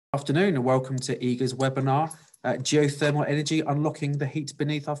Afternoon and welcome to EGA's webinar, Geothermal Energy Unlocking the Heat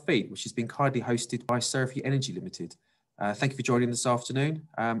Beneath Our Feet, which has been kindly hosted by Surrey Energy Limited. Thank you for joining this afternoon.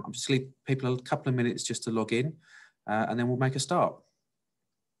 I'm just going to leave people a couple of minutes just to log in and then we'll make a start.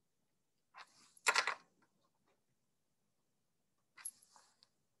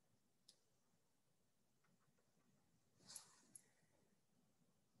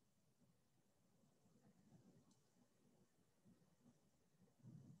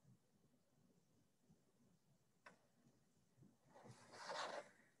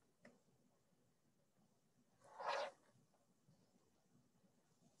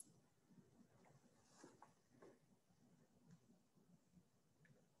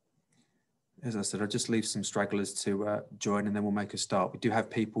 As I said, I'll just leave some stragglers to join and then we'll make a start. We do have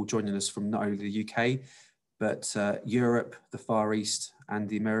people joining us from not only the UK, but Europe, the Far East and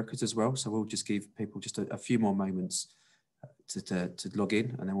the Americas as well. So we'll just give people just a few more moments to log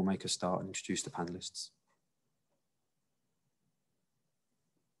in and then we'll make a start and introduce the panelists.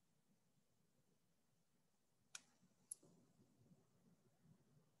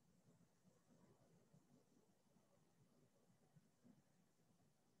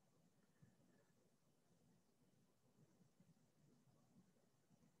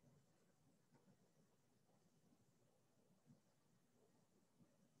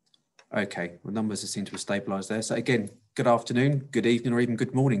 Okay, well, numbers seem to have stabilised there. So again, good afternoon, good evening, or even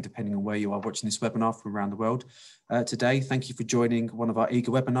good morning, depending on where you are watching this webinar from around the world. Today, thank you for joining one of our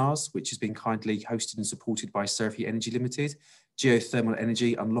EGA webinars, which has been kindly hosted and supported by Surrey Energy Limited, Geothermal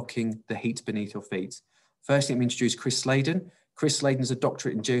Energy, Unlocking the Heat Beneath Your Feet. Firstly, let me introduce Chris Sladen. Chris Sladen is a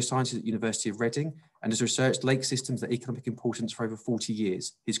doctorate in geosciences at the University of Reading and has researched lake systems of economic importance for over 40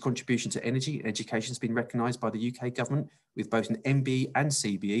 years. His contribution to energy and education has been recognised by the UK government with both an MBE and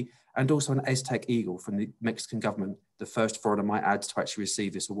CBE, and also an Aztec Eagle from the Mexican government, the first foreigner, I might add, to actually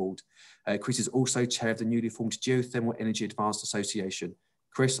receive this award. Chris is also chair of the newly formed Geothermal Energy Advanced Association.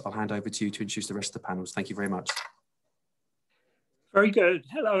 Chris, I'll hand over to you to introduce the rest of the panels. Thank you very much. Very good.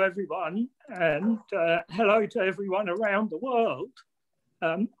 Hello, everyone, and hello to everyone around the world.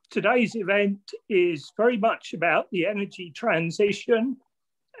 Today's event is very much about the energy transition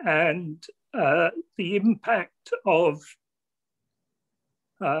and the impact of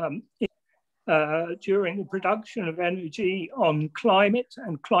during the production of energy on climate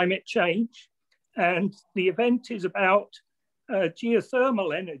and climate change. And the event is about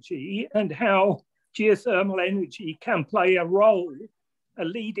geothermal energy and how geothermal energy can play a role, a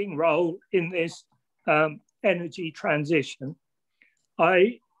leading role in this energy transition.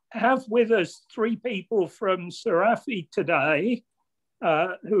 I have with us three people from Surrey today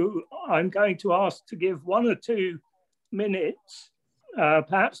who I'm going to ask to give 1 or 2 minutes,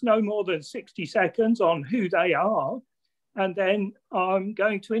 perhaps no more than 60 seconds on who they are. And then I'm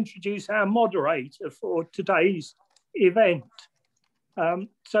going to introduce our moderator for today's event.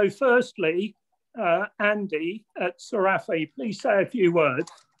 So firstly, Andy at Surrey, please say a few words.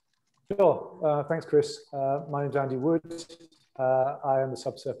 Sure, thanks Chris. My name's Andy Wood. I am the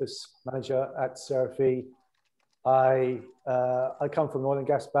subsurface manager at Surrey. I come from an oil and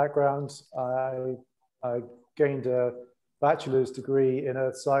gas background. I gained a bachelor's degree in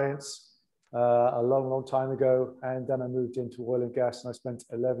earth science a long time ago, and then I moved into oil and gas and I spent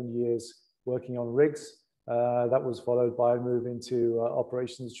 11 years working on rigs. That was followed by a move into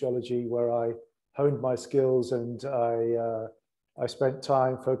operations geology, where I honed my skills and I spent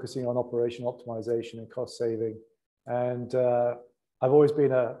time focusing on operational optimization and cost saving. And I've always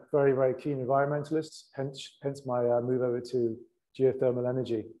been a very keen environmentalist, hence my move over to geothermal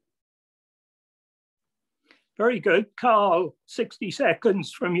energy. Very good. Carl, 60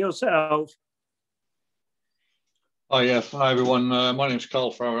 seconds from yourself. Hi, yeah. Hi, everyone. My name is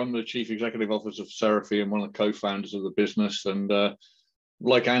Carl Farrer. I'm the Chief Executive Officer of Surrey and one of the co-founders of the business. And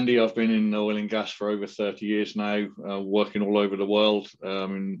like Andy, I've been in oil and gas for over 30 years now, working all over the world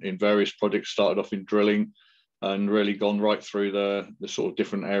in various projects. Started off in drilling and really gone right through the sort of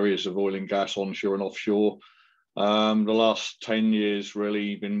different areas of oil and gas, onshore and offshore. The last 10 years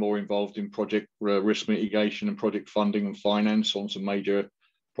really been more involved in project risk mitigation and project funding and finance on some major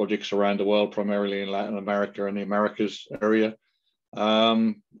projects around the world, primarily in Latin America and the Americas area.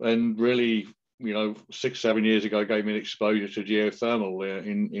 And really, you know, 6-7 years ago, gave me an exposure to geothermal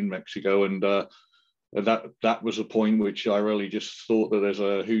in Mexico. And that was a point which I really just thought that there's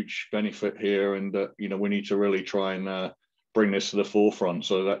a huge benefit here and that, you know, we need to really try and bring this to the forefront.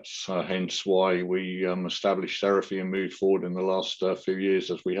 So that's hence why we established Surrey and moved forward in the last few years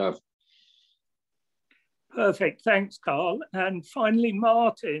as we have. Perfect, thanks, Carl. And finally,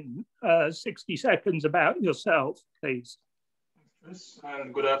 Martin, 60 seconds about yourself, please. Chris,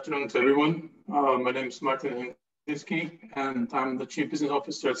 and good afternoon to everyone. My name is Martin Hindiski, and I'm the Chief Business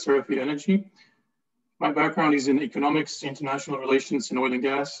Officer at Serafi Energy. My background is in economics, international relations, and oil and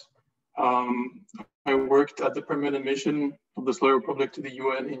gas. I worked at the permanent mission of the Slow Republic to the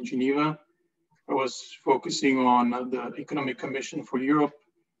UN in Geneva. I was focusing on the Economic Commission for Europe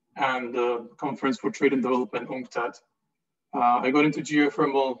and the Conference for Trade and Development, UNCTAD. I got into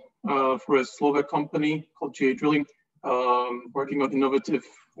geothermal for a Slovak company called GA Drilling, working on innovative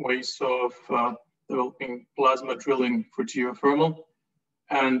ways of developing plasma drilling for geothermal.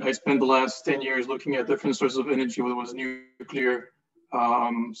 And I spent the last 10 years looking at different sources of energy, whether it was nuclear,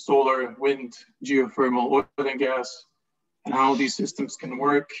 solar, wind, geothermal, oil and gas, and how these systems can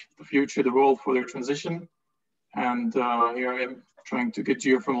work, the future, the role for their transition. And here I am trying to get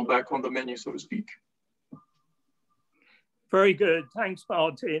geothermal back on the menu, so to speak. Very good, thanks,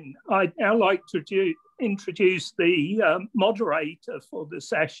 Martin. I'd now like to introduce the moderator for the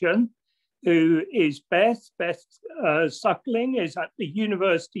session, who is Beth. Beth Suckling is at the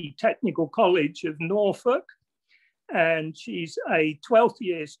University Technical College of Norfolk, and she's a 12th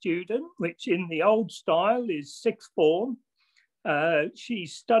year student, which in the old style is sixth form.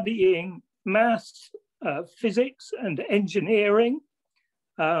 She's studying maths, physics and engineering.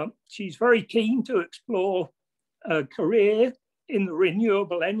 She's very keen to explore a career in the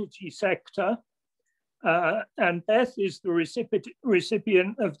renewable energy sector. And Beth is the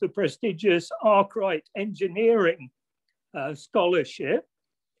recipient of the prestigious Arkwright Engineering Scholarship.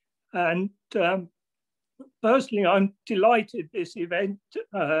 And personally, I'm delighted this event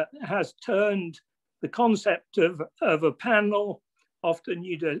has turned the concept of a panel. Often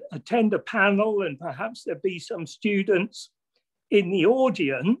you'd attend a panel and perhaps there'd be some students in the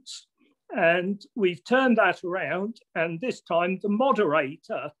audience. And we've turned that around, and this time the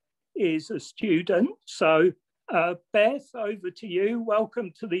moderator is a student. So Beth, over to you.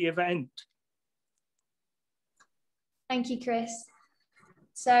 Welcome to the event. Thank you, Chris.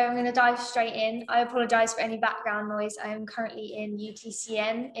 So I'm going to dive straight in. I apologise for any background noise. I am currently in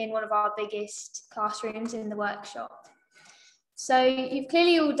UTCN in one of our biggest classrooms in the workshop. So you've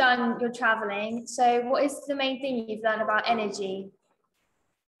clearly all done your travelling. So what is the main thing you've learned about energy?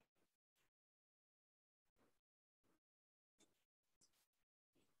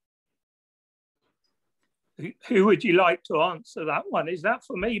 Who would you like to answer that one? Is that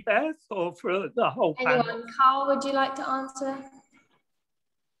for me, Beth, or for the whole panel? Anyone? Carl, would you like to answer?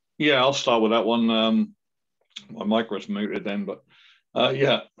 Yeah, I'll start with that one. My mic was muted then, but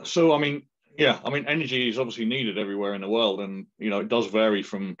yeah. So I mean, energy is obviously needed everywhere in the world, and it does vary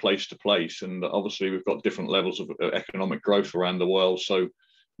from place to place. And obviously, we've got different levels of economic growth around the world. So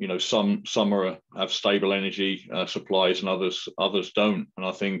some have stable energy supplies, and others don't. And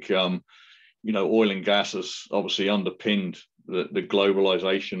I think oil and gas has obviously underpinned the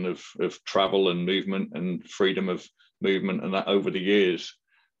globalization of travel and movement and freedom of movement and that over the years,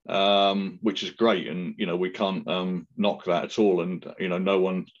 which is great. And, we can't knock that at all. And, no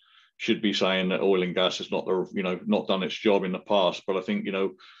one should be saying that oil and gas has not done its job in the past. But I think,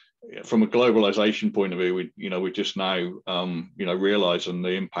 from a globalization point of view, we're just now, realizing the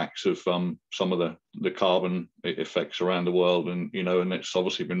impacts of some of the carbon effects around the world, and and it's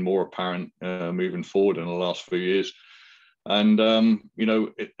obviously been more apparent moving forward in the last few years, and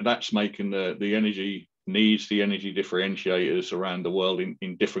that's making the energy needs, the energy differentiators around the world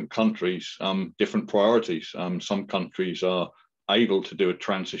in different countries, different priorities. Some countries are able to do a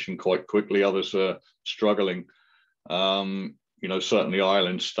transition quite quickly, others are struggling. Certainly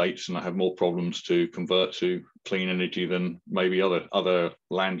island states and have more problems to convert to clean energy than maybe other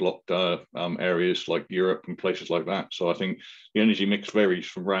landlocked areas like Europe and places like that. So I think the energy mix varies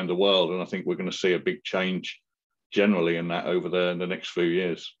from around the world, and I think we're going to see a big change generally in that over the next few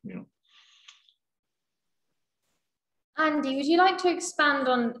years. Andy, would you like to expand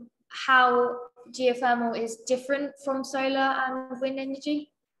on how geothermal is different from solar and wind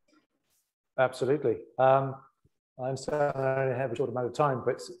energy? Absolutely. I understand I only have a short amount of time,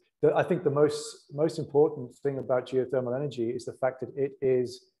 but I think the most important thing about geothermal energy is the fact that it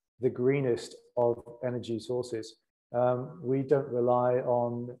is the greenest of energy sources. We don't rely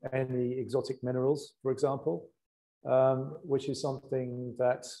on any exotic minerals, for example, which is something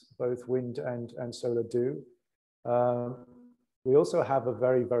that both wind and solar do. We also have a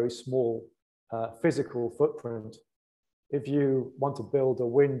very, very small physical footprint. If you want to build a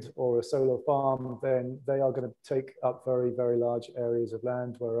wind or a solar farm, then they are going to take up very, very large areas of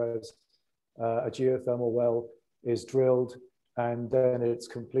land, whereas a geothermal well is drilled and then it's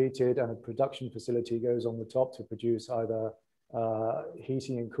completed and a production facility goes on the top to produce either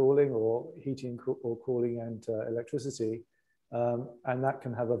heating and cooling or cooling and electricity. and that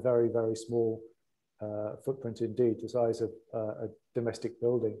can have a very, very small footprint indeed, the size of a domestic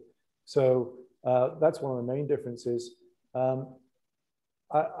building. So that's one of the main differences.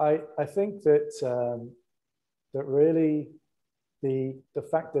 I think that that really the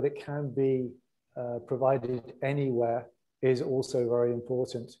fact that it can be provided anywhere is also very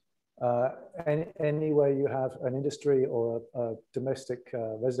important. Anywhere you have an industry or a domestic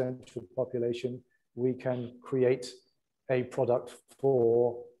residential population, we can create a product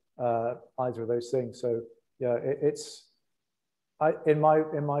for either of those things. So yeah, in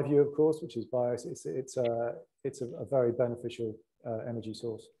my view, of course, which is biased, it's a very beneficial energy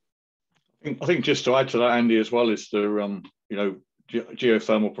source. I think just to add to that, Andy, as well, is the you know,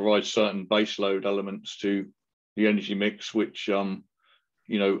 geothermal provides certain baseload elements to the energy mix, which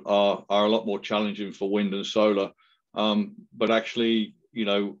you know, are a lot more challenging for wind and solar. But actually, you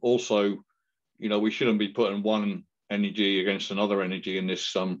know, also, you know, we shouldn't be putting one energy against another energy in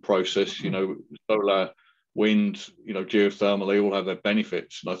this process. You know, solar, wind, you know, geothermal, they all have their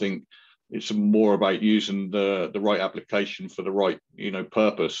benefits. And I think it's more about using the right application for the right, you know,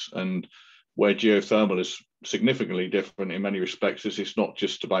 purpose. And where geothermal is significantly different in many respects is it's not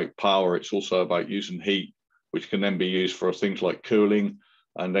just about power, it's also about using heat, which can then be used for things like cooling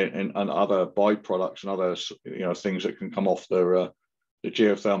and other byproducts and other, you know, things that can come off the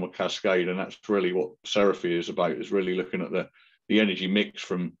geothermal cascade. And that's really what Seraphy is about, is really looking at the energy mix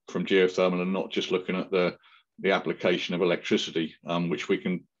from geothermal and not just looking at the application of electricity, which we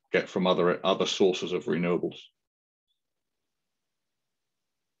can get from other sources of renewables.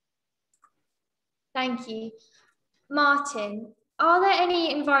 Thank you. Martin, are there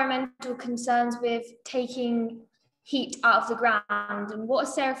any environmental concerns with taking heat out of the ground, and what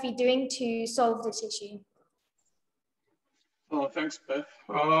is Seraphy doing to solve this issue? Thanks, Beth.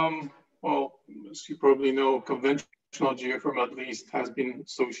 Well, as you probably know, conventional geothermal at least has been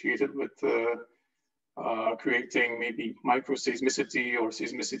associated with creating maybe microseismicity or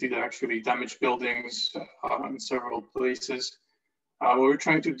seismicity that actually damage buildings in several places. What we're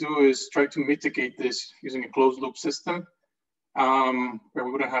trying to do is try to mitigate this using a closed loop system, where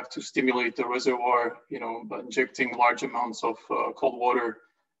we wouldn't have to stimulate the reservoir, you know, by injecting large amounts of cold water,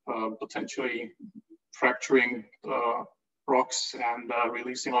 potentially fracturing rocks and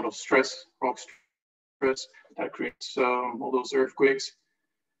releasing a lot of stress, rock stress that creates all those earthquakes.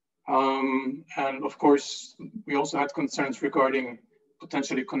 And of course, we also had concerns regarding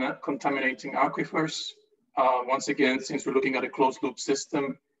potentially contaminating aquifers. Once again, since we're looking at a closed loop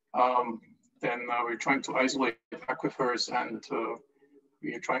system, then we're trying to isolate aquifers, and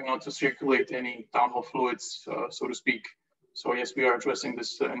we are trying not to circulate any downhole fluids, so to speak. So yes, we are addressing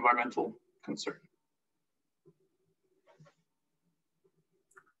this environmental concern.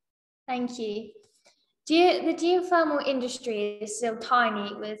 Thank you. The geothermal industry is still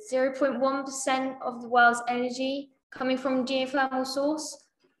tiny, with 0.1% of the world's energy coming from geothermal source.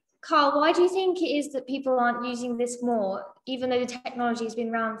 Carl, why do you think it is that people aren't using this more, even though the technology has been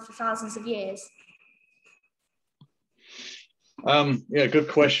around for thousands of years? Yeah, good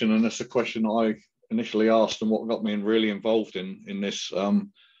question. And that's a question I initially asked, and what got me really involved in this.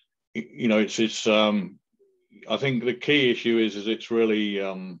 You know, it's I think the key issue is it's really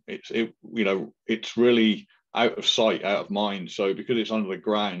you know, it's really out of sight, out of mind. So because it's under the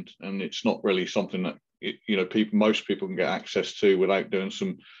ground and it's not really something that you know, most people can get access to without doing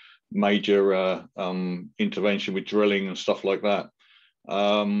some major intervention with drilling and stuff like that.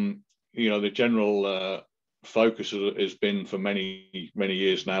 You know, the general focus has been for many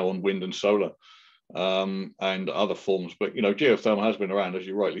years now on wind and solar and other forms, but you know, geothermal has been around, as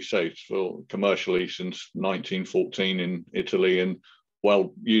you rightly say, for commercially since 1914 in Italy, and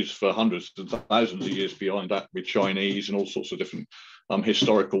well used for hundreds and thousands of years behind that with Chinese and all sorts of different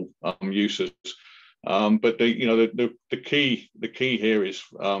historical uses. But you know, the key here is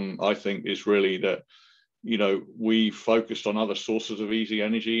I think is really that, you know, we focused on other sources of easy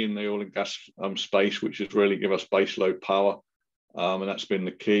energy in the oil and gas space, which has really give us baseload power, and that's been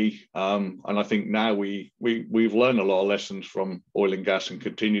the key. And I think now we've learned a lot of lessons from oil and gas and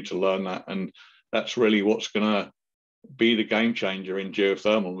continue to learn that, and that's really what's going to be the game changer in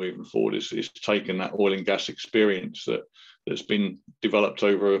geothermal moving forward. Is taking that oil and gas experience that's been developed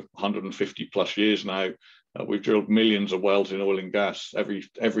over 150 plus years now. We've drilled millions of wells in oil and gas.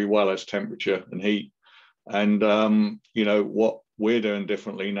 Every well has temperature and heat. And you know, what we're doing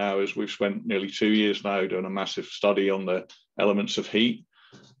differently now is we've spent nearly 2 years now doing a massive study on the elements of heat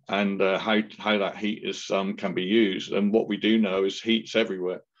and how that heat is can be used. And what we do know is heat's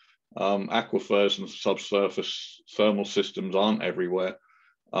everywhere. Aquifers and subsurface thermal systems aren't everywhere.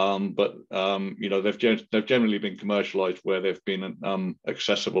 You know, they've generally been commercialized where they've been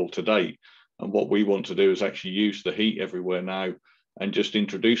accessible to date. And what we want to do is actually use the heat everywhere now and just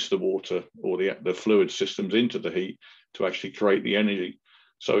introduce the water or the fluid systems into the heat to actually create the energy.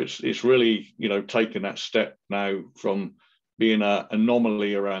 So it's really, you know, taking that step now from being an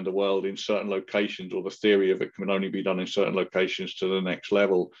anomaly around the world in certain locations, or the theory of it can only be done in certain locations, to the next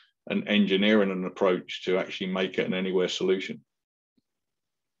level, and engineering an approach to actually make it an anywhere solution.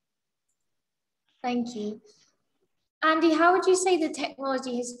 Thank you. Andy, how would you say the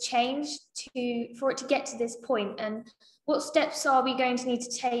technology has changed for it to get to this point? And what steps are we going to need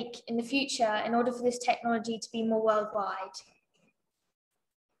to take in the future in order for this technology to be more worldwide?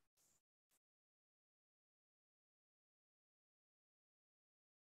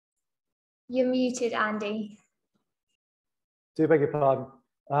 You're muted, Andy. Do beg your pardon.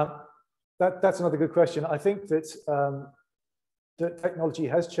 That's another good question. I think that the technology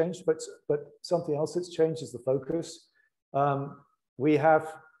has changed, but something else that's changed is the focus. We have,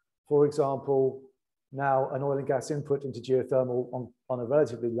 for example, now an oil and gas input into geothermal on a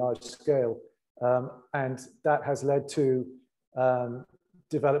relatively large scale, and that has led to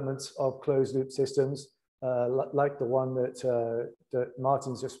developments of closed loop systems like the one that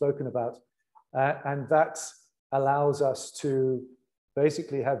Martin's just spoken about, and that allows us to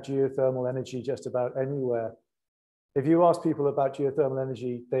basically have geothermal energy just about anywhere. If you ask people about geothermal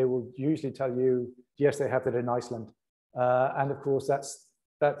energy, they will usually tell you, yes, they have it in Iceland. And of course, that's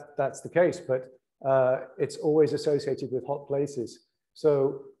the case, but it's always associated with hot places.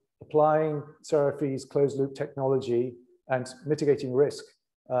 So applying Seraphi's closed loop technology and mitigating risk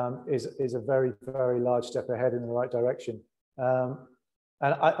is a very, very large step ahead in the right direction. And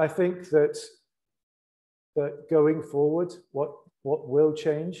I think that going forward, what will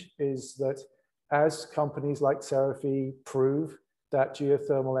change is that as companies like Seraphi prove that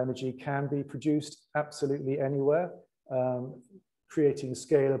geothermal energy can be produced absolutely anywhere, creating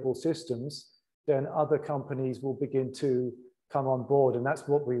scalable systems, then other companies will begin to come on board. And that's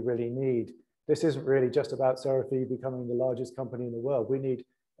what we really need. This isn't really just about Seraphi becoming the largest company in the world. We need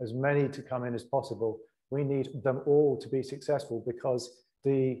as many to come in as possible. We need them all to be successful, because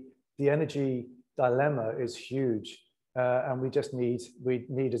the energy dilemma is huge, and we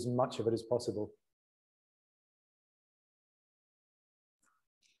need as much of it as possible.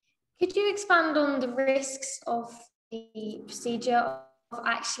 Could you expand on the risks of the procedure of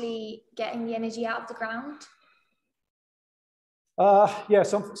actually getting the energy out of the ground? Yeah,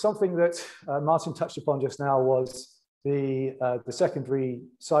 something that Martin touched upon just now was the secondary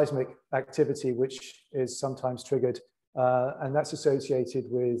seismic activity, which is sometimes triggered, and that's associated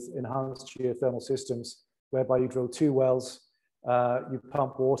with enhanced geothermal systems, whereby you drill 2 wells, you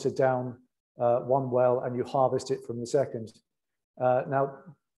pump water down 1 well, and you harvest it from the second. Now,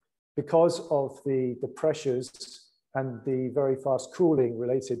 because of the pressures and the very fast cooling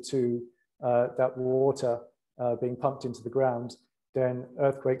related to that water being pumped into the ground, then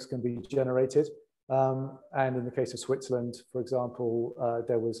earthquakes can be generated. And in the case of Switzerland, for example,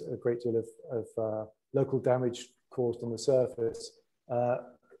 there was a great deal of local damage caused on the surface.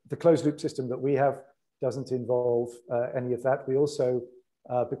 The closed loop system that we have doesn't involve any of that. We also,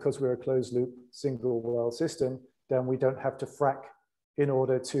 because we're a closed loop single well system, then we don't have to frack in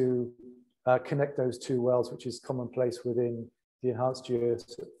order to connect those 2 wells, which is commonplace within the enhanced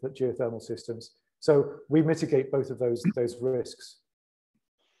geothermal systems. So we mitigate both of those risks.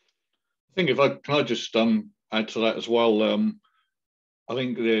 I think can I just add to that as well. I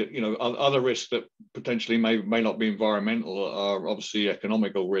think other risks that potentially may not be environmental are obviously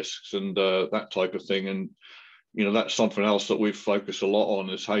economical risks and that type of thing. And that's something else that we've focused a lot on,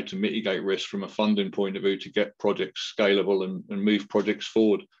 is how to mitigate risk from a funding point of view to get projects scalable and move projects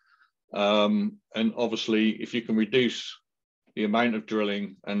forward. And obviously, if you can reduce the amount of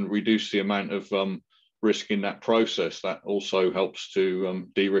drilling and reduce the amount of risk in that process, that also helps to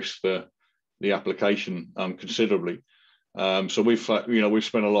de-risk the application considerably. So we've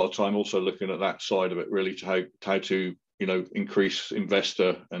spent a lot of time also looking at that side of it, really, to how to increase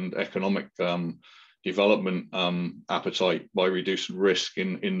investor and economic development appetite by reducing risk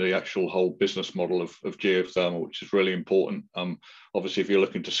in the actual whole business model of geothermal, which is really important. Obviously, if you're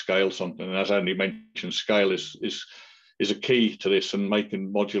looking to scale something, and as Andy mentioned, scale is a key to this, and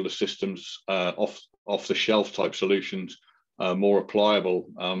making modular systems off the shelf type solutions more applicable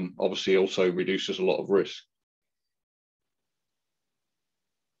obviously also reduces a lot of risk.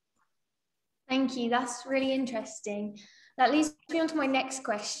 Thank you. That's really interesting. That leads me on to my next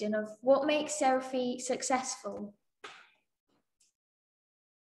question of what makes Seraphi successful?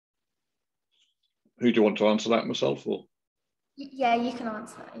 Who do you want to answer that, myself or? Yeah, you can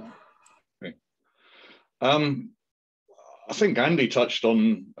answer that, yeah. Okay. I think Andy touched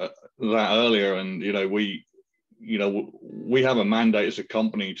on that earlier, and we have a mandate as a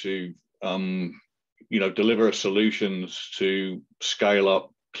company to deliver solutions to scale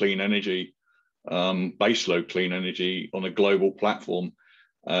up clean energy, baseload clean energy on a global platform,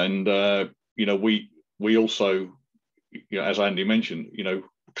 and we also, as Andy mentioned,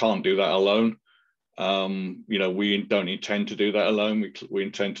 can't do that alone. We don't intend to do that alone. We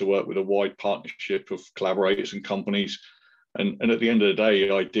intend to work with a wide partnership of collaborators and companies. And at the end of the day,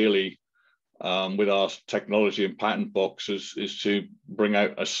 ideally, with our technology and patent box is to bring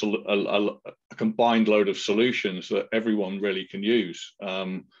out a combined load of solutions that everyone really can use.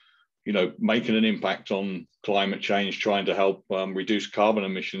 Making an impact on climate change, trying to help reduce carbon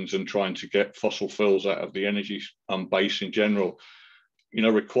emissions and trying to get fossil fuels out of the energy base in general,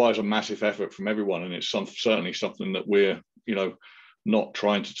 requires a massive effort from everyone. And it's certainly something that we're, not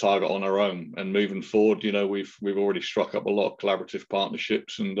trying to target on our own. And moving forward, we've already struck up a lot of collaborative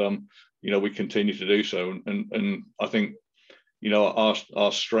partnerships, and we continue to do so. And I think,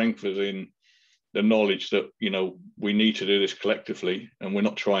 our strength is in the knowledge that, we need to do this collectively, and we're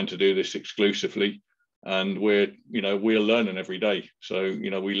not trying to do this exclusively. And we're learning every day. So,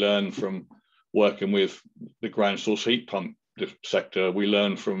 we learn from working with the ground source heat pump sector. We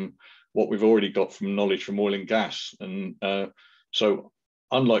learn from what we've already got from knowledge from oil and gas. And so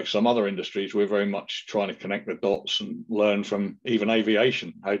unlike some other industries, we're very much trying to connect the dots and learn from even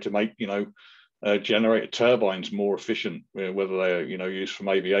aviation, how to make, generator turbines more efficient, whether they're, used from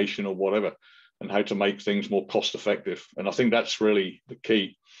aviation or whatever, and how to make things more cost effective. And I think that's really the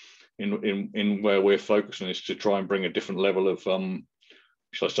key in where we're focusing, is to try and bring a different level of,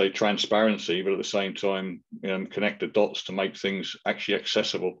 shall I say, transparency, but at the same time, connect the dots to make things actually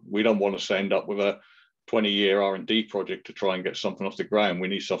accessible. We don't want to end up with a 20-year R&D project to try and get something off the ground. We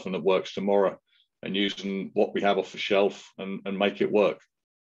need something that works tomorrow, and using what we have off the shelf and make it work.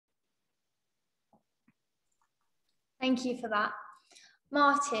 Thank you for that.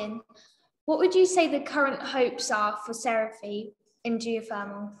 Martin, what would you say the current hopes are for Seraphy in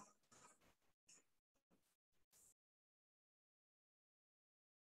geothermal?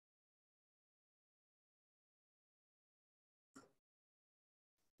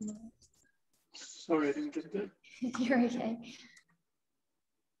 Sorry, I didn't get that. You're okay.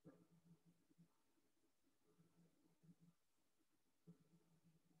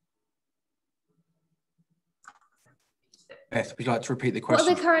 Beth, would you like to repeat the question?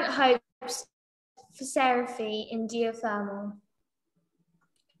 What are the current hopes for Seraphy in geothermal?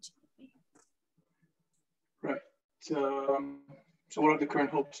 Right. So what are the current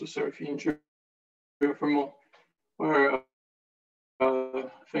hopes of Seraphy in geothermal? Where I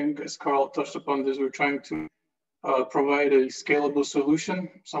think, as Carl touched upon this, we're trying to provide a scalable solution,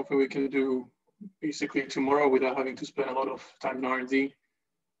 something we can do basically tomorrow without having to spend a lot of time in R&D.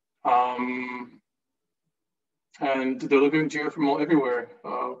 And delivering geothermal everywhere.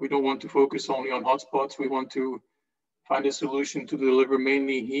 We don't want to focus only on hotspots. We want to find a solution to deliver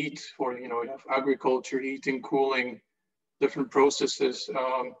mainly heat for, we have agriculture, heating, cooling, different processes,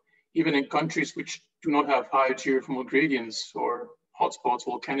 even in countries which do not have high geothermal gradients or hotspots,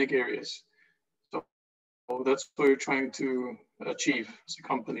 volcanic areas. So that's what we're trying to achieve as a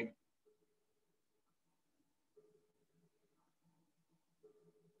company.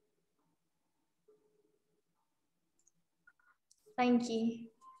 Thank you.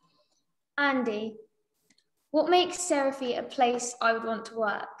 Andy, what makes Seraphy a place I would want to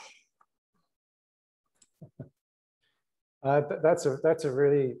work? That's a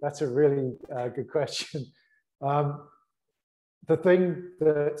really good question. The thing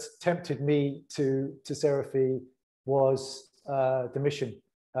that tempted me to Seraphy was the mission,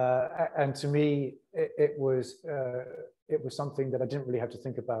 and to me it was something that I didn't really have to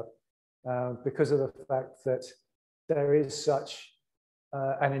think about, because of the fact that there is such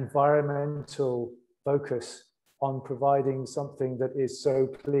an environmental focus on providing something that is so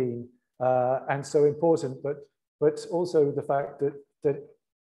clean and so important, but also the fact that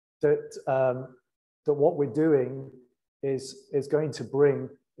what we're doing is going to bring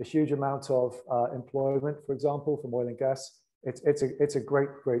a huge amount of employment, for example, from oil and gas. It's a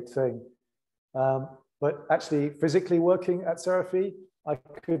great thing. But actually, physically working at Seraphy, I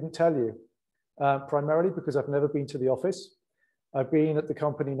couldn't tell you. Primarily because I've never been to the office. I've been at the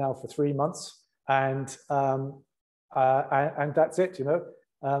company now for 3 months, and that's it.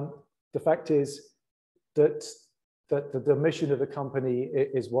 The fact is that the mission of the company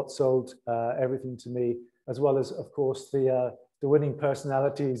is what sold everything to me, as well as, of course, the winning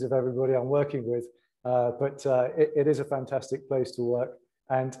personalities of everybody I'm working with. but it is a fantastic place to work.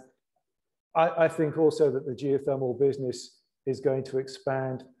 And I think also that the geothermal business is going to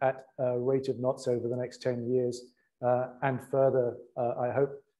expand at a rate of knots over the next 10 years and further, I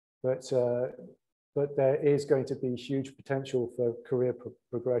hope. But there is going to be huge potential for career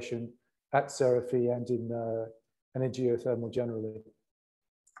progression at Seraphy and in geothermal generally.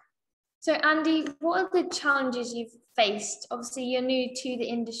 So Andy, what are the challenges you've faced? Obviously you're new to the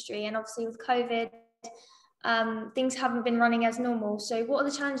industry, and obviously with COVID, things haven't been running as normal. So what are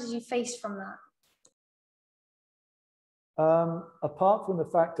the challenges you faced from that? Apart from the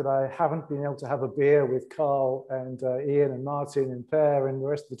fact that I haven't been able to have a beer with Carl and Ian and Martin and Per and the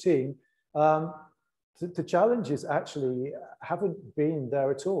rest of the team, the challenges actually haven't been there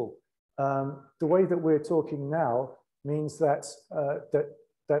at all. The way that we're talking now means that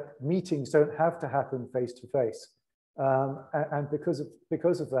that meetings don't have to happen face to face, and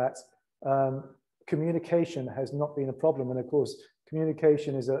because of that, communication has not been a problem. And of course,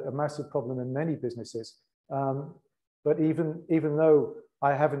 communication is a massive problem in many businesses. But even though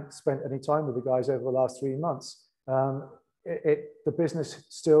I haven't spent any time with the guys over the last 3 months, the business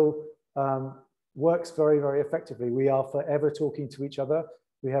still works very, very effectively. We are forever talking to each other.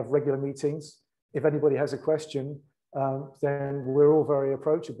 We have regular meetings. If anybody has a question, then we're all very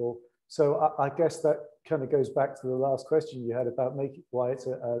approachable. So I guess that kind of goes back to the last question you had about why it's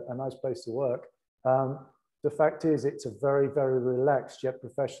a nice place to work. The fact is, it's a very, very relaxed yet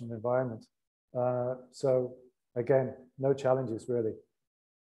professional environment. So again, no challenges really.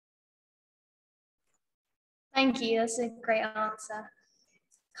 Thank you, that's a great answer.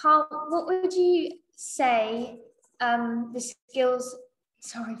 Carl, what would you say the skills,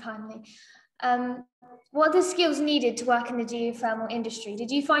 sorry, finally, what are the skills needed to work in the geothermal industry?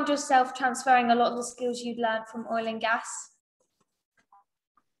 Did you find yourself transferring a lot of the skills you'd learned from oil and gas?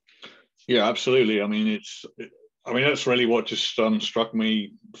 Yeah, absolutely. I mean, that's really what just struck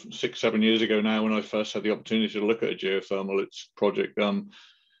me 6-7 years ago now when I first had the opportunity to look at a geothermal project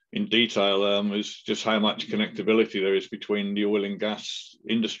in detail, is just how much connectability there is between the oil and gas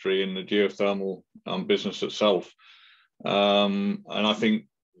industry and the geothermal business itself. And I think,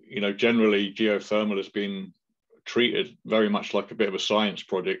 generally geothermal has been treated very much like a bit of a science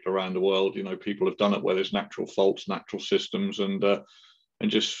project around the world. People have done it where there's natural faults, natural systems, and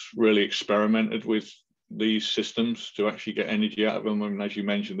just really experimented with these systems to actually get energy out of them. I mean, as you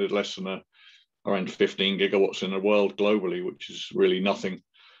mentioned, there's less than around 15 gigawatts in the world globally, which is really nothing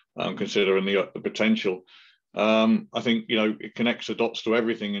considering the potential. I think, it connects the dots to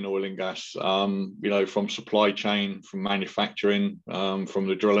everything in oil and gas, from supply chain, from manufacturing, from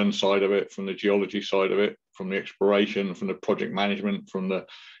the drilling side of it, from the geology side of it, from the exploration, from the project management, from the,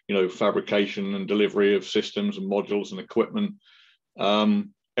 fabrication and delivery of systems and modules and equipment.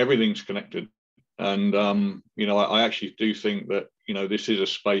 Everything's connected. And, I actually do think that, this is a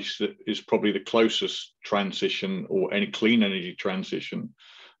space that is probably the closest transition or any clean energy transition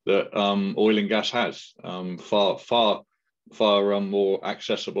that oil and gas has, far more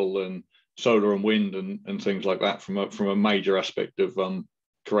accessible than solar and wind and things like that from a major aspect of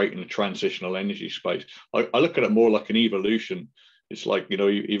creating a transitional energy space. I look at it more like an evolution. It's like,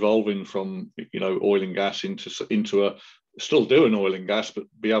 evolving from, oil and gas into a, still doing oil and gas, but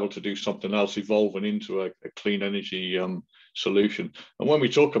be able to do something else, evolving into a clean energy solution. And when we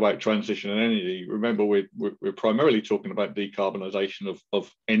talk about transition and energy, remember we're primarily talking about decarbonisation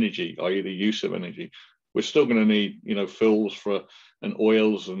of energy, i.e. the use of energy. We're still going to need, fuels and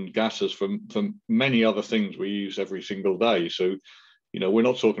oils and gases for many other things we use every single day. So, we're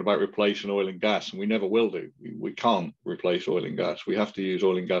not talking about replacing oil and gas, and we never will do. We can't replace oil and gas. We have to use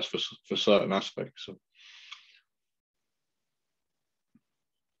oil and gas for certain aspects. So.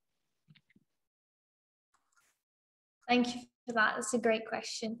 Thank you for that. That's a great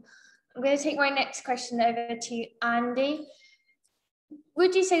question. I'm going to take my next question over to Andy.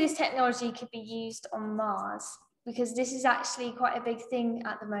 Would you say this technology could be used on Mars? Because this is actually quite a big thing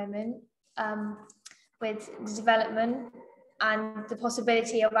at the moment with the development and the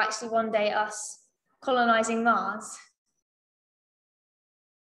possibility of actually one day us colonizing Mars.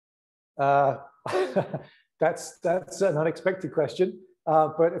 That's an unexpected question,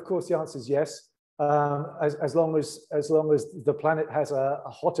 but of course the answer is yes. As long as the planet has a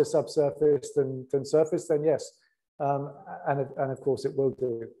hotter subsurface than surface, then yes, and of course it will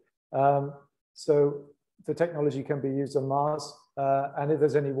do. So the technology can be used on Mars, and if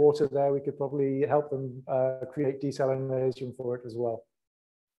there's any water there, we could probably help them create desalination for it as well.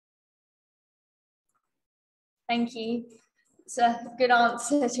 Thank you. It's a good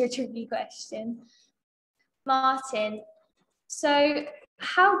answer to a tricky question. Martin, so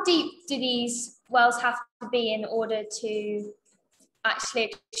how deep do these wells have to be in order to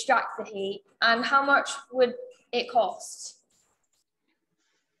actually extract the heat, and how much would it cost?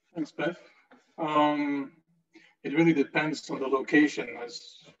 Thanks, Beth. It really depends on the location.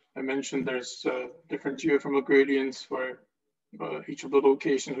 As I mentioned, there's different geothermal gradients for each of the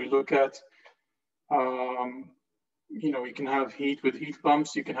locations we look at. You can have heat with heat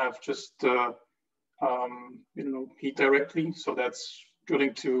pumps. You can have just heat directly. So that's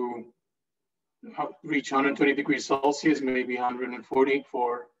drilling to reach 120 degrees Celsius, maybe 140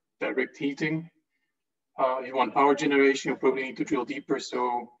 for direct heating. If you want power generation, you probably need to drill deeper.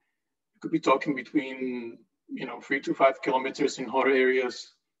 So you could be talking between 3 to 5 kilometers in hot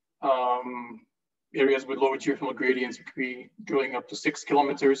areas. Areas with lower geothermal gradients, you could be drilling up to 6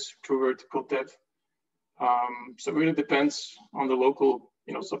 kilometers through vertical depth. So it really depends on the local,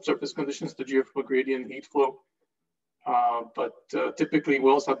 subsurface conditions, the geothermal gradient, heat flow. But typically geothermal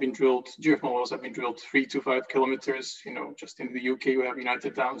wells have been drilled 3 to 5 kilometers. Just in the UK, we have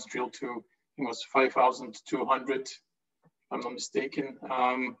United Downs drilled to, I think it was 5,200, if I'm not mistaken.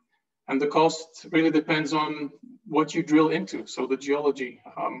 And the cost really depends on what you drill into. So the geology,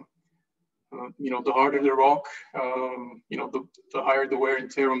 the harder the rock, the higher the wear and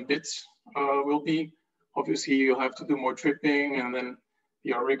tear on bits will be. Obviously, you'll have to do more tripping, and then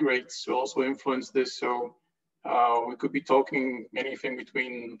your rig rates will also influence this. So we could be talking anything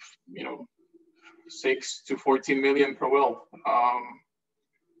between 6 to 14 million per well.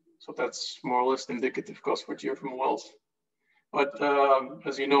 So that's more or less the indicative cost for geothermal wells. But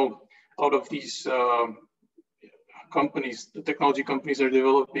as you know, a lot of these companies, the technology companies, are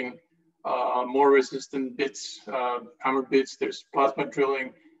developing more resistant bits, hammer bits. There's plasma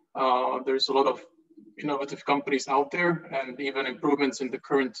drilling. There's a lot of innovative companies out there, and even improvements in the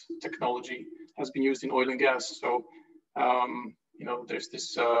current technology has been used in oil and gas. So, there's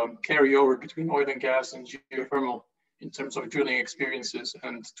this carryover between oil and gas and geothermal in terms of drilling experiences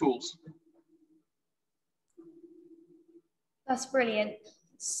and tools. That's brilliant.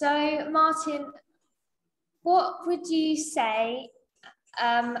 So, Martin, what would you say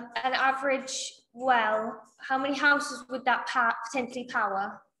an average well, how many houses would that potentially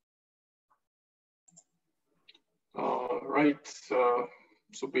power? Right.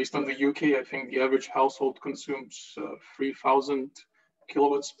 So based on the UK, I think the average household consumes 3,000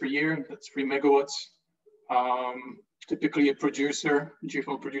 kilowatts per year. That's 3 megawatts. Typically, a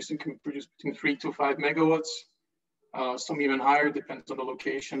geothermal producer can produce between 3 to 5 megawatts. Some even higher, depends on the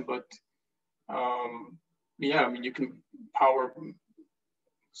location. But you can power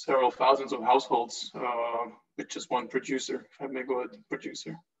several thousands of households with just one producer, 5 megawatt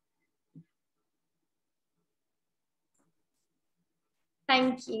producer.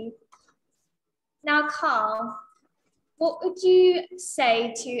 Thank you. Now, Carl, what would you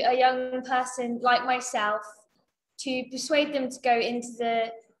say to a young person like myself to persuade them to go into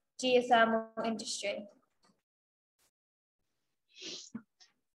the geothermal industry?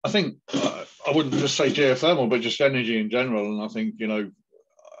 I think I wouldn't just say geothermal, but just energy in general. And I think,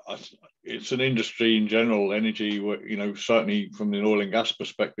 it's an industry in general, energy, certainly from the oil and gas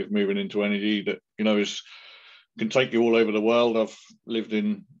perspective, moving into energy that, can take you all over the world. I've lived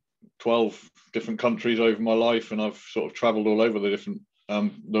in 12 different countries over my life, and I've sort of traveled all over the different,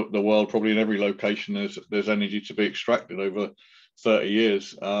 the world, probably in every location there's energy to be extracted over 30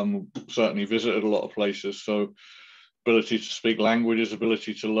 years. Certainly visited a lot of places. So ability to speak languages,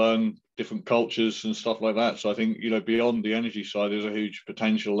 ability to learn different cultures and stuff like that. So I think, beyond the energy side, there's a huge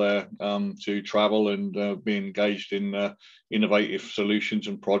potential there to travel and be engaged in innovative solutions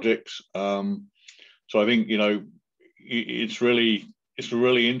and projects. So I think, it's a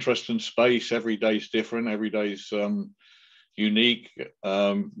really interesting space. Every day is different. Every day is unique.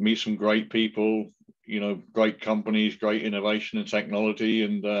 Meet some great people, great companies, great innovation and technology,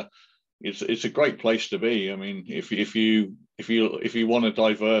 and it's a great place to be. I mean, if you want a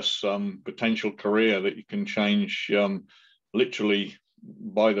diverse potential career that you can change literally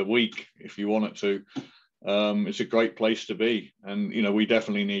by the week if you want it to, it's a great place to be. And we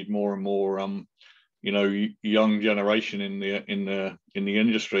definitely need more and more young generation in the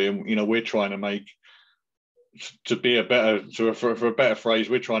industry, and we're trying to make, for a better phrase,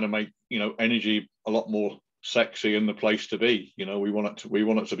 we're trying to make energy a lot more sexy and the place to be. We want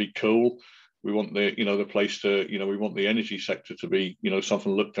it to be cool. We want the place to, we want the energy sector to be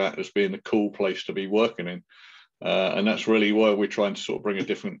something looked at as being a cool place to be working in, and that's really where we're trying to sort of bring a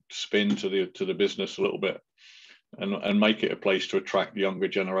different spin to the business a little bit, and make it a place to attract the younger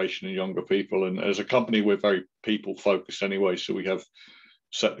generation and younger people. And as a company, we're very people focused anyway, so we have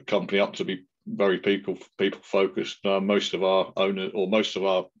set the company up to be very people focused. Most of our owners or most of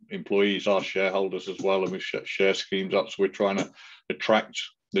our employees are shareholders as well, and we share schemes up. So we're trying to attract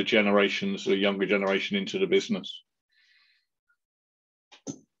the younger generation into the business.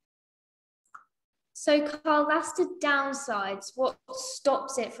 So Carl, that's the downsides. What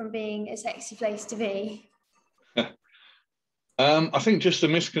stops it from being a sexy place to be? I think just a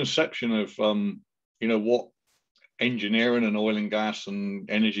misconception of what engineering and oil and gas and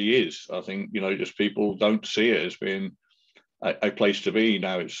energy is. I think just people don't see it as being a place to be.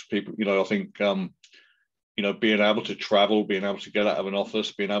 Now it's people, I think being able to travel, being able to get out of an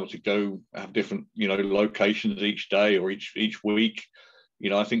office, being able to go have different locations each day or each week.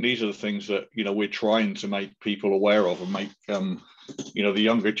 I think these are the things that we're trying to make people aware of, and make the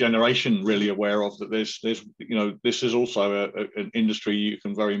younger generation really aware of, that there's this is also an industry you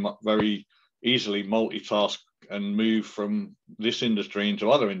can very easily multitask and move from this industry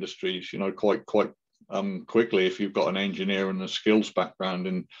into other industries quite quickly if you've got an engineer and a skills background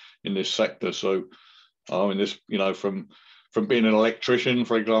in this sector. So from being an electrician,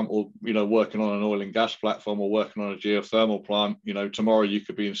 for example, working on an oil and gas platform or working on a geothermal plant, tomorrow you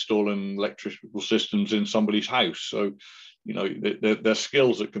could be installing electrical systems in somebody's house. So, they're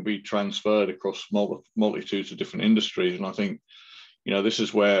skills that can be transferred across multitudes of different industries. And I think, this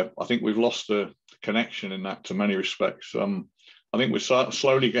is where I think we've lost the connection in that to many respects. I think we're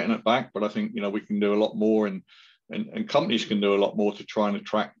slowly getting it back, but I think, we can do a lot more, and companies can do a lot more to try and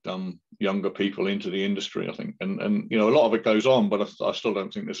attract younger people into the industry, I think. And a lot of it goes on, but I still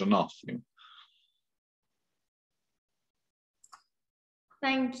don't think there's enough.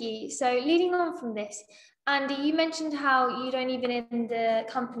 Thank you. So leading on from this, Andy, you mentioned how you'd only been in the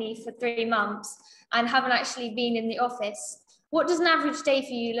company for 3 months and haven't actually been in the office. What does an average day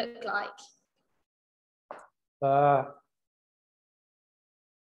for you look like?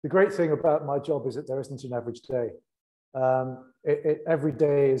 The great thing about my job is that there isn't an average day. Every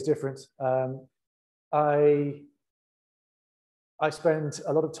day is different. I spend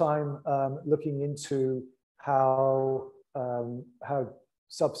a lot of time looking into how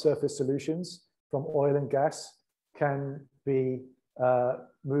subsurface solutions from oil and gas can be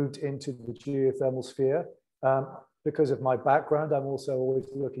moved into the geothermal sphere. Because of my background, I'm also always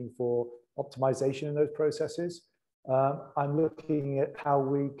looking for optimization in those processes. I'm looking at how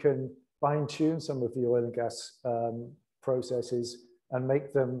we can fine-tune some of the oil and gas processes and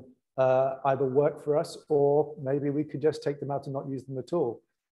make them either work for us, or maybe we could just take them out and not use them at all.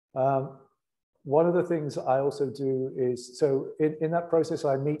 One of the things I also do is, so in that process,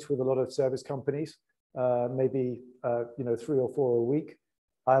 I meet with a lot of service companies, maybe 3 or 4 a week.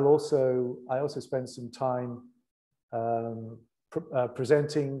 I also spend some time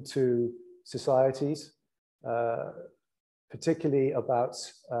presenting to societies, particularly about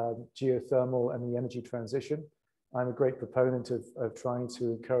geothermal and the energy transition. I'm a great proponent of trying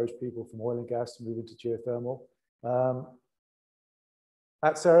to encourage people from oil and gas to move into geothermal.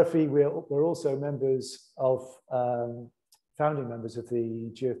 At Seraphy, we're also members of, founding members of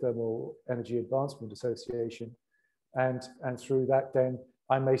the Geothermal Energy Advancement Association. And through that, then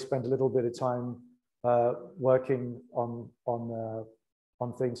I may spend a little bit of time working on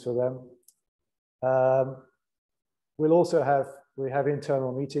things for them. We'll also have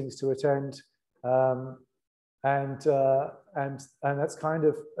internal meetings to attend, and that's kind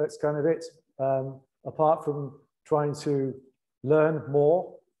of it. Apart from trying to learn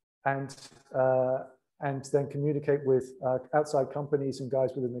more and then communicate with outside companies and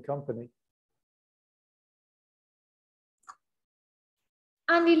guys within the company.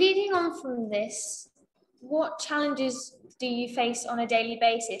 Andy, leading on from this, what challenges do you face on a daily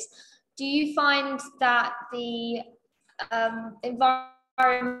basis? Do you find that the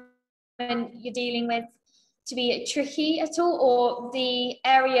environment you're dealing with to be tricky at all, or the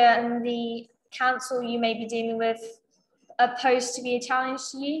area and the council you may be dealing with posed to be a challenge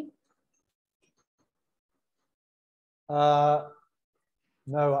to you?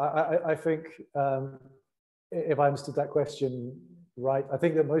 No, I think if I understood that question right, I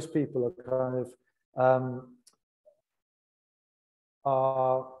think that most people are kind of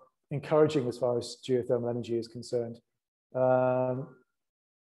are encouraging as far as geothermal energy is concerned.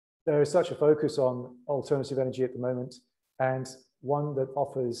 There is such a focus on alternative energy at the moment, and one that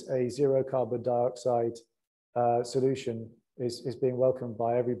offers a zero carbon dioxide solution is being welcomed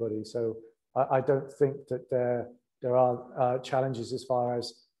by everybody. So I don't think that there are challenges as far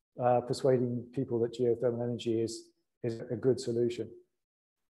as persuading people that geothermal energy is a good solution.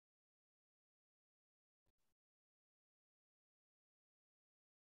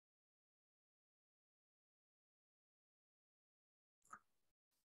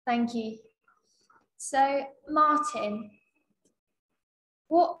 Thank you. So, Martin,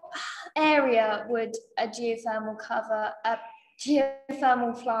 what area would a geothermal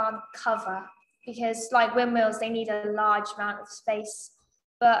plant cover? Because like windmills, they need a large amount of space.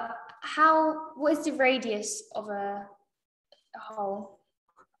 But what is the radius of a hole?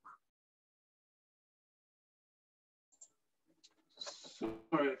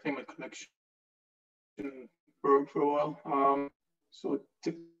 Sorry, I think my connection broke for a while. So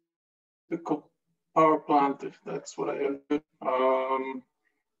typical power plant, if that's what I understood,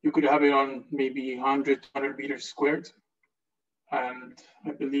 you could have it on maybe 100 meters squared. And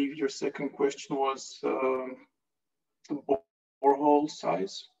I believe your second question was the borehole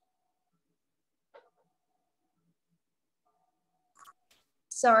size.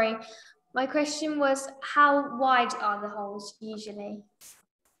 Sorry, my question was, how wide are the holes usually?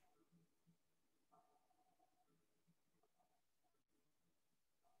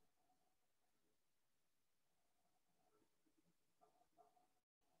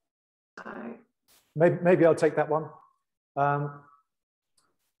 Maybe I'll take that one. At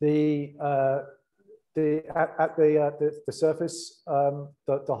the surface,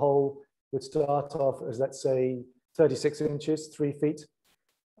 the hole would start off as, let's say, 36 inches, 3 feet,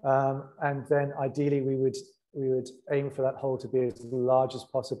 and then ideally we would aim for that hole to be as large as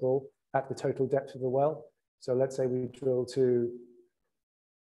possible at the total depth of the well. So let's say we drill to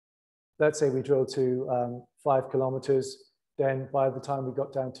 5 kilometers. Then by the time we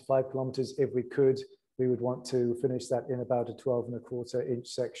got down to 5 kilometers, if we could, we would want to finish that in about a 12.25 inch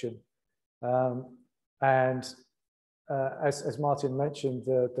section. As Martin mentioned,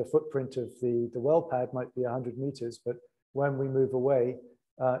 the footprint of the well pad might be 100 meters, but when we move away,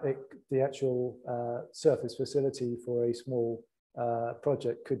 the actual surface facility for a small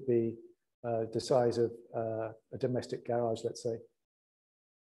project could be the size of a domestic garage, let's say.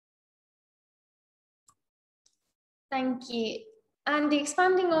 Thank you. And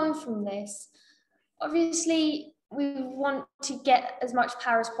expanding on from this, obviously we want to get as much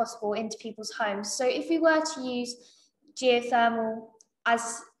power as possible into people's homes. So if we were to use geothermal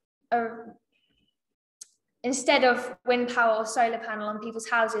as instead of wind power or solar panel on people's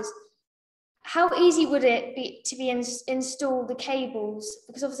houses, how easy would it be to install the cables?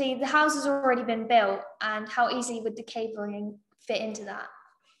 Because obviously the house has already been built, and how easily would the cabling fit into that?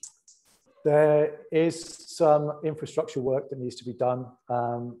 There is some infrastructure work that needs to be done.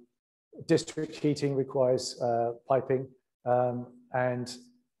 District heating requires piping, and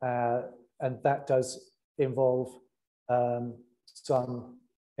that does involve some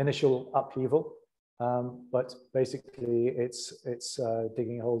initial upheaval. But basically, it's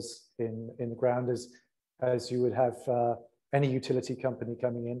digging holes in the ground as you would have any utility company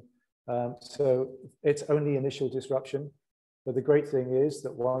coming in. So it's only initial disruption. But the great thing is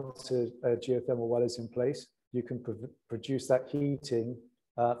that once a geothermal well is in place, you can produce that heating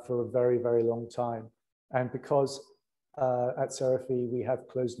for a very, very long time. And because at Seraphy we have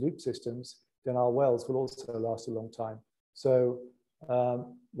closed loop systems, then our wells will also last a long time. So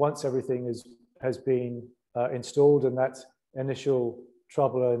once everything has been installed and that initial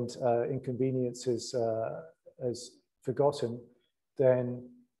trouble and inconvenience is forgotten, then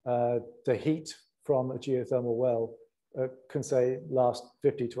the heat from a geothermal well can say last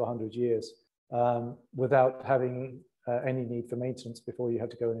 50 to 100 years without having any need for maintenance before you have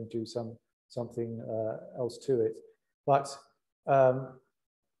to go in and do something else to it. But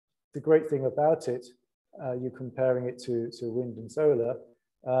the great thing about it, you're comparing it to wind and solar,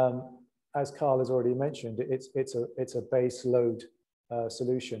 as Carl has already mentioned, it's a base load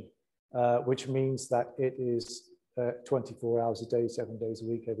solution, which means that it is 24 hours a day, 7 days a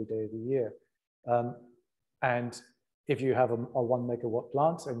week, every day of the year. And if you have a 1 megawatt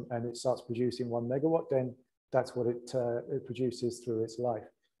plant and it starts producing 1 megawatt, then that's what it produces through its life.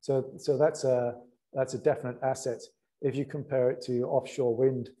 So that's a definite asset. If you compare it to offshore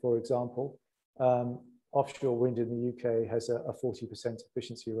wind, for example, offshore wind in the UK has a 40%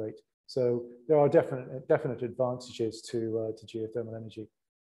 efficiency rate. So there are definite advantages to geothermal energy.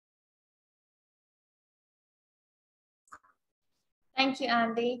 Thank you,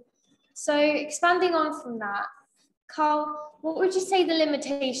 Andy. So expanding on from that, Carl, what would you say the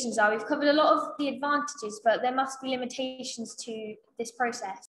limitations are? We've covered a lot of the advantages, but there must be limitations to this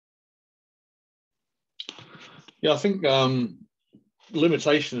process. Yeah, I think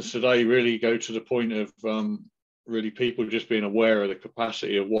limitations today really go to the point of really people just being aware of the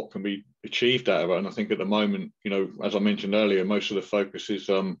capacity of what can be achieved out of it. And I think at the moment, you know, as I mentioned earlier, most of the focus is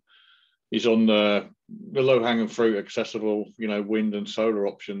on the low-hanging fruit, accessible, you know, wind and solar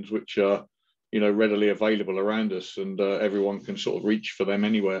options, which are, you know, readily available around us, and everyone can sort of reach for them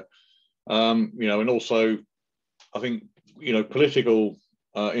anywhere. And also I think, political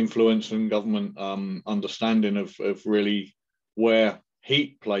influence and government understanding of really where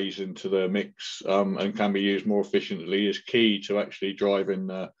heat plays into the mix and can be used more efficiently is key to actually driving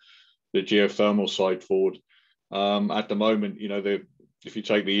the geothermal side forward. At the moment, if you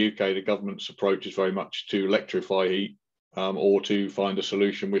take the UK, the government's approach is very much to electrify heat or to find a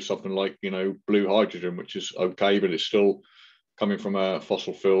solution with something like, blue hydrogen, which is okay, but it's still coming from a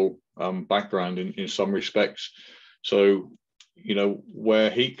fossil fuel background in some respects. So, where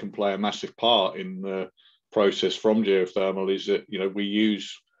heat can play a massive part in the process from geothermal is that, we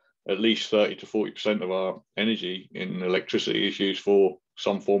use at least 30 to 40% of our energy in electricity is used for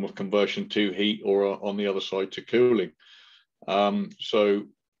some form of conversion to heat or on the other side to cooling. So,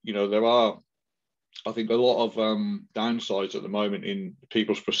 there are, I think, a lot of downsides at the moment in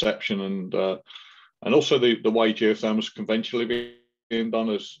people's perception and also the way geothermal is conventionally being done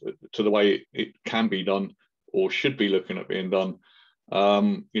as to the way it can be done or should be looking at being done.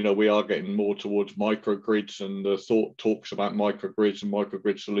 We are getting more towards microgrids, and the thought talks about microgrids and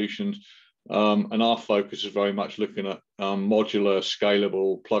microgrid solutions. And our focus is very much looking at modular,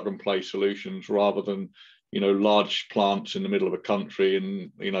 scalable, plug and play solutions rather than, large plants in the middle of a country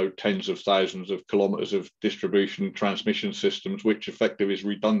and, tens of thousands of kilometers of distribution transmission systems, which effectively is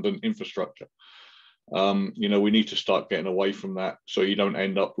redundant infrastructure. We need to start getting away from that so you don't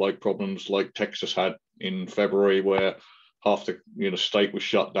end up like problems like Texas had in February, where half the state was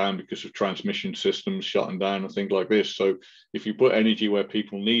shut down because of transmission systems shutting down and things like this. So if you put energy where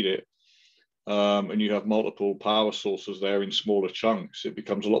people need it, and you have multiple power sources there in smaller chunks, it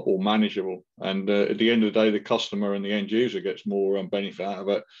becomes a lot more manageable. And at the end of the day, the customer and the end user gets more benefit out of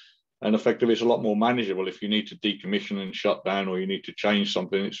it. And effectively, it's a lot more manageable. If you need to decommission and shut down, or you need to change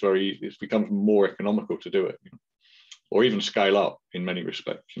something, it becomes more economical to do it, or even scale up in many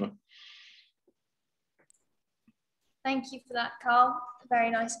respects. Thank you for that, Carl. A very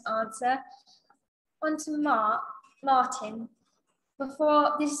nice answer. On to Martin.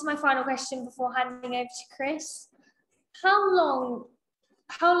 This is my final question before handing over to Chris. How long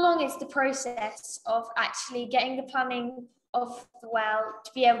is the process of actually getting the planning of the well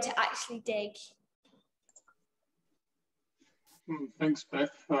to be able to actually dig? Thanks,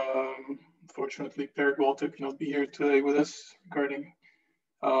 Beth. Unfortunately, Per Walter cannot be here today with us regarding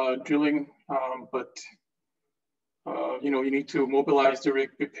drilling, but you need to mobilize the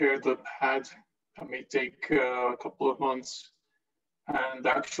rig, prepare the pad. That may take a couple of months. And the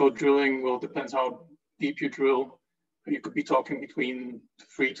actual drilling will depend how deep you drill. You could be talking between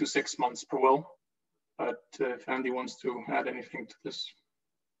 3 to 6 months per well. But if Andy wants to add anything to this.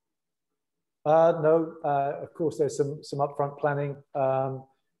 No, of course there's some upfront planning,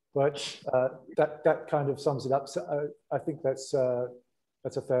 but that kind of sums it up. So I think that's a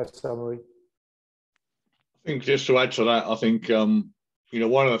fair summary. I think just to add to that, I think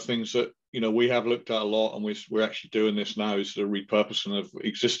one of the things that we have looked at a lot, and we're actually doing this now, is the repurposing of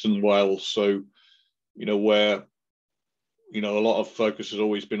existing wells. So, where, a lot of focus has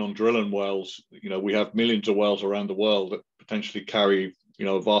always been on drilling wells. We have millions of wells around the world that potentially carry,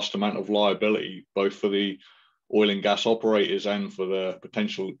 a vast amount of liability, both for the oil and gas operators and for the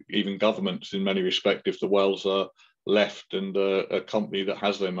potential even governments in many respects, if the wells are left and a company that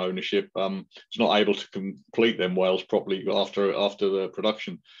has them ownership is not able to complete them wells properly after the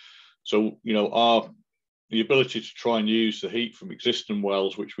production. So, the ability to try and use the heat from existing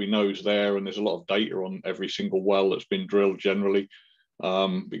wells, which we know is there, and there's a lot of data on every single well that's been drilled generally,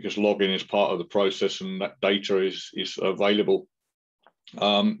 because logging is part of the process and that data is available.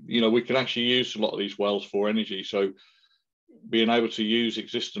 We can actually use a lot of these wells for energy. So being able to use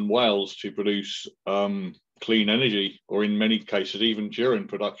existing wells to produce clean energy, or in many cases, even during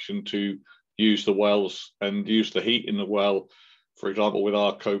production, to use the wells and use the heat in the well. For example, with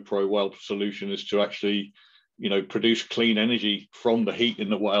our CoPro well solution, is to actually, produce clean energy from the heat in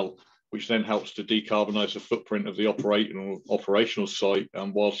the well, which then helps to decarbonize the footprint of the operational site,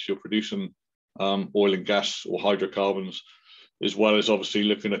 whilst you're producing oil and gas or hydrocarbons, as well as obviously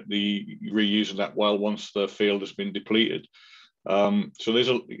looking at the reusing that well once the field has been depleted. So there's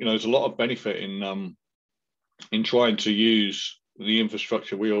a lot of benefit in trying to use the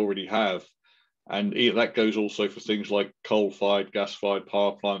infrastructure we already have. And that goes also for things like coal-fired, gas-fired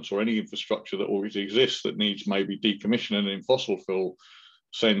power plants, or any infrastructure that already exists that needs maybe decommissioning in fossil fuel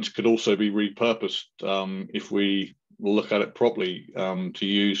sense, could also be repurposed if we look at it properly to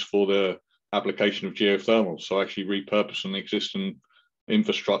use for the application of geothermal. So actually repurposing existing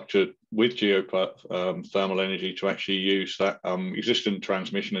infrastructure with geothermal energy to actually use that existing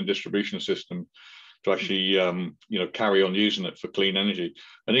transmission and distribution system to actually carry on using it for clean energy.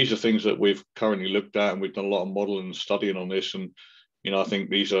 And these are things that we've currently looked at, and we've done a lot of modeling and studying on this. And I think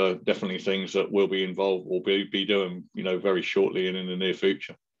these are definitely things that we'll be involved or be doing very shortly and in the near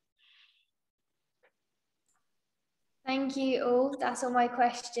future. Thank you all. That's all my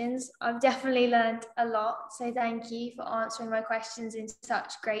questions. I've definitely learned a lot. So thank you for answering my questions in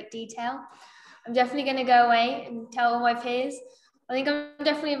such great detail. I'm definitely going to go away and tell all my peers. I think I'm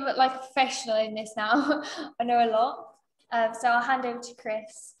definitely a bit like a professional in this now. I know a lot. So I'll hand over to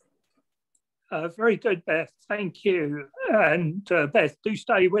Chris. Very good, Beth. Thank you. And Beth, do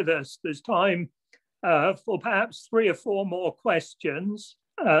stay with us. There's time for perhaps 3 or 4 more questions.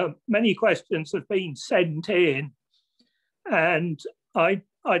 Many questions have been sent in. And I'd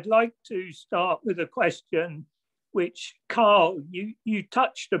like to start with a question which, Carl, you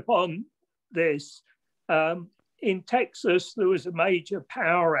touched upon this. In Texas, there was a major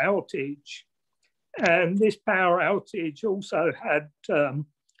power outage. And this power outage also had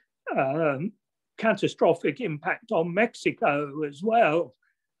catastrophic impact on Mexico as well,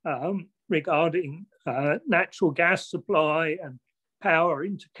 regarding natural gas supply and power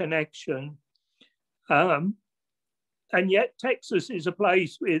interconnection. And yet Texas is a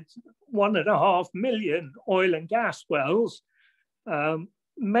place with 1.5 million oil and gas wells,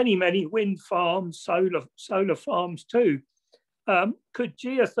 many, many wind farms, solar farms too. Could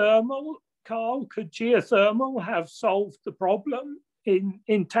geothermal have solved the problem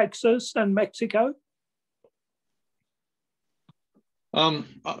in Texas and Mexico?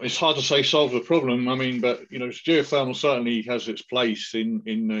 It's hard to say solve the problem. I mean, but geothermal certainly has its place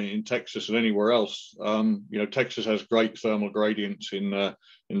in Texas and anywhere else. Texas has great thermal gradients in the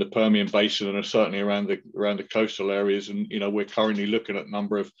Permian Basin and certainly around the coastal areas. And we're currently looking at a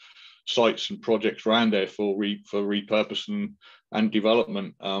number of sites and projects around there for repurpose and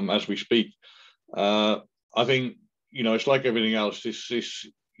development as we speak. I think it's like everything else.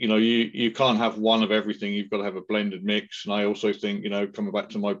 You can't have one of everything. You've got to have a blended mix. And I also think, coming back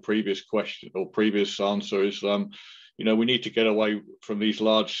to my previous question or previous answer is, we need to get away from these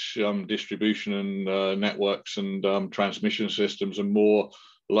large distribution and networks and transmission systems and more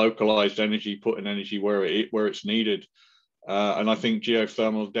localized energy, putting energy where it's needed. And I think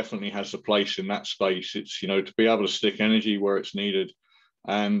geothermal definitely has a place in that space. It's, to be able to stick energy where it's needed.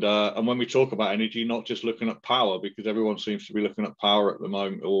 And when we talk about energy, not just looking at power, because everyone seems to be looking at power at the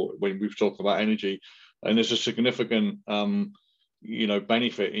moment, or when we've talked about energy, and there's a significant,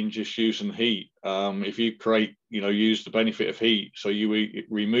 benefit in just using heat. If you use the benefit of heat, so you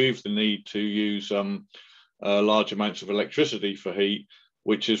remove the need to use large amounts of electricity for heat,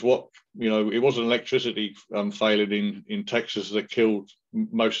 which is what, it wasn't electricity failing in Texas that killed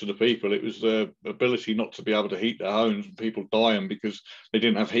most of the people. It was the ability not to be able to heat their homes and people dying because they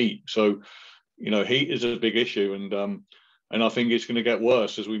didn't have heat. So, heat is a big issue. And I think it's going to get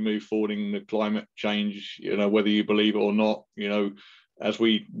worse as we move forward in the climate change, whether you believe it or not, as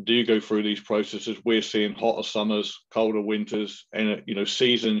we do go through these processes, we're seeing hotter summers, colder winters, and,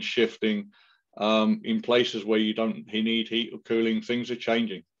 seasons shifting. In places where you need heat or cooling, things are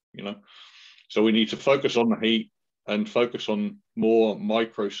changing, So we need to focus on the heat and focus on more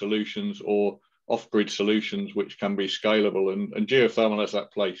micro solutions or off-grid solutions, which can be scalable. And geothermal has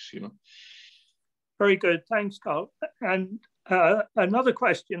that place, Very good. Thanks, Carl. And another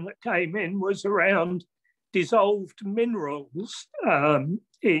question that came in was around dissolved minerals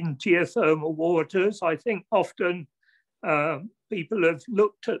in geothermal waters. I think often people have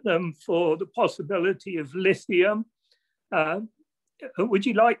looked at them for the possibility of lithium. Would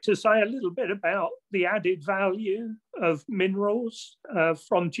you like to say a little bit about the added value of minerals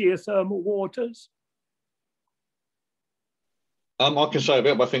from geothermal waters? I can say a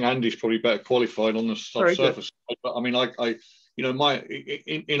bit, but I think Andy's probably better qualified on the subsurface. But I mean,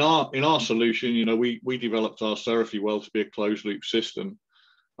 in our solution, we developed our Seraphy well to be a closed loop system.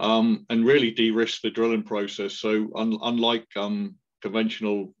 And really de-risk the drilling process. So unlike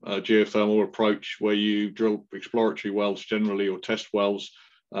conventional geothermal approach where you drill exploratory wells generally or test wells,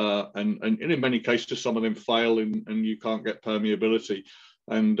 and in many cases some of them fail and you can't get permeability.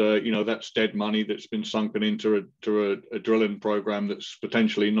 And that's dead money that's been sunken into a drilling program that's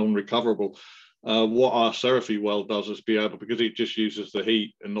potentially non-recoverable. What our Seraphy well does is be able, because it just uses the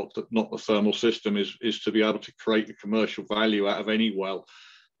heat and not the thermal system, is to be able to create a commercial value out of any well.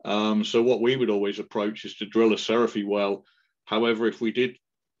 So what we would always approach is to drill a Seraphy well. However, if we did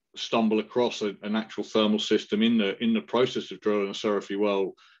stumble across an actual thermal system in the process of drilling a Seraphy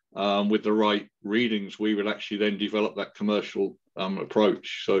well with the right readings, we would actually then develop that commercial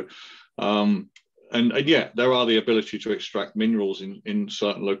approach. So and yeah, there are the ability to extract minerals in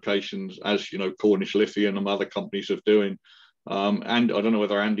certain locations, as you know, Cornish Lithium and other companies are doing. And I don't know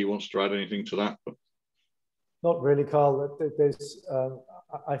whether Andy wants to add anything to that. But. Not really, Carl. There's,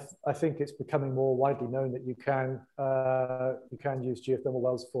 I think it's becoming more widely known that you can use geothermal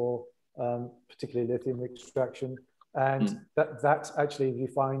wells for particularly lithium extraction, and that's actually, if you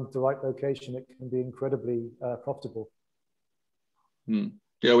find the right location, it can be incredibly profitable.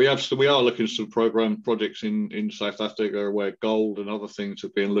 Yeah, we are looking at some projects in South Africa where gold and other things are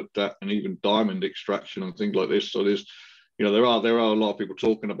being looked at, and even diamond extraction and things like this. So there's, you know, there are a lot of people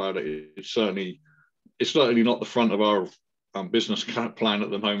talking about it. It's certainly not the front of our business plan at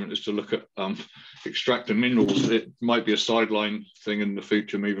the moment, is to look at extracting minerals. It might be a sideline thing in the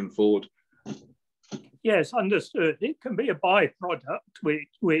future moving forward. Yes, understood. It can be a byproduct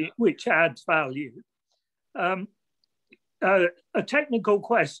which adds value. A technical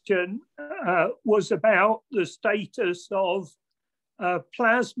question was about the status of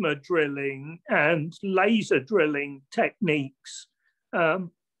plasma drilling and laser drilling techniques.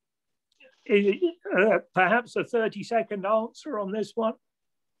 Perhaps a 30-second answer on this one?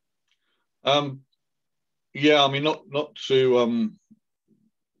 Yeah, I mean, not to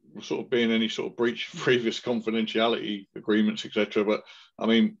sort of be in any sort of breach of previous confidentiality agreements, etc. But I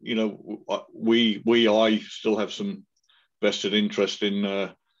mean, you know, I still have some vested interest in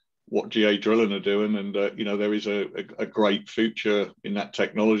what GA Drilling are doing, and you know, there is a great future in that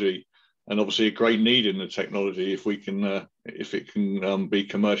technology, and obviously a great need in the technology if it can be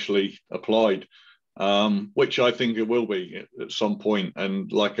commercially applied, which I think it will be at some point.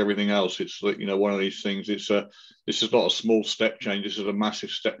 And like everything else, it's, you know, one of these things. This is not a small step change. This is a massive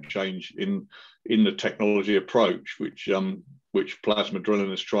step change in the technology approach, which plasma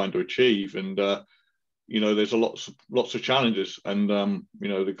drilling is trying to achieve. And you know, there's lots of challenges, and you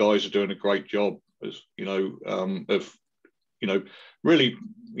know, the guys are doing a great job, as you know, of, you know, really,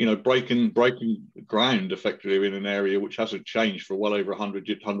 you know, breaking ground effectively in an area which hasn't changed for well over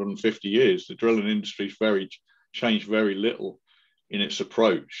 150 years. The drilling industry's changed very little in its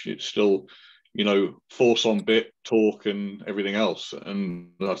approach. It's still, you know, force on bit, torque, and everything else. And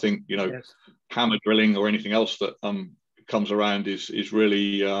I think, you know, yes, hammer drilling or anything else that comes around is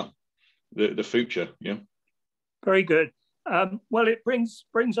really the future. Yeah. Very good. Well, it brings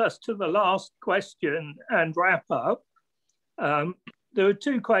us to the last question and wrap up. There are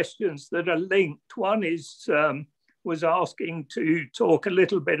two questions that are linked. One is was asking to talk a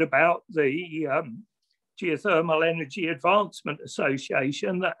little bit about the Geothermal Energy Advancement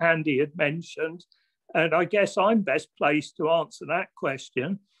Association that Andy had mentioned, and I guess I'm best placed to answer that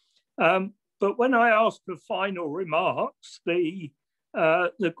question. But when I asked for final remarks, for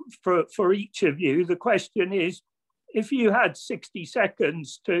each of you, the question is, if you had 60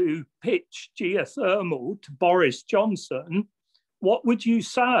 seconds to pitch geothermal to Boris Johnson, what would you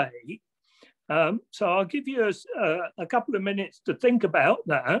say? So I'll give you a couple of minutes to think about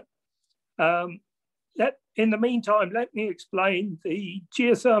that. In the meantime, let me explain. The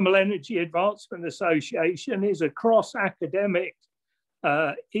Geothermal Energy Advancement Association is a cross-academic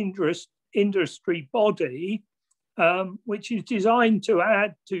industry body which is designed to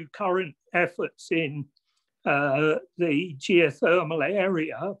add to current efforts in the geothermal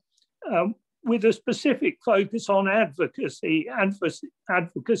area, with a specific focus on advocacy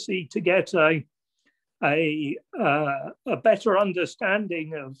to get a better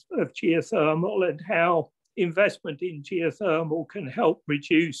understanding of geothermal and how investment in geothermal can help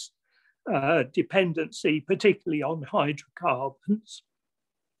reduce dependency, particularly on hydrocarbons.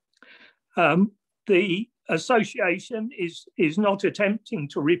 The association is not attempting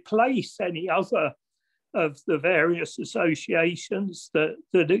to replace any other of the various associations that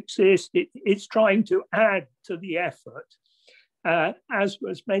exist. It's trying to add to the effort. As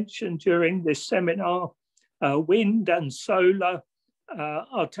was mentioned during this seminar, wind and solar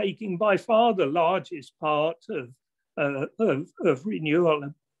are taking by far the largest part of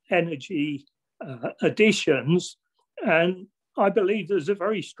renewable energy additions. And I believe there's a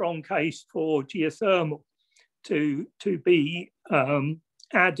very strong case for geothermal to be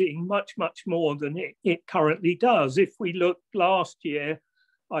adding much more than it currently does. If we look last year,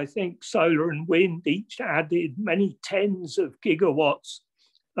 I think solar and wind each added many tens of gigawatts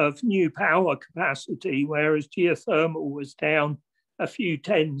of new power capacity, whereas geothermal was down a few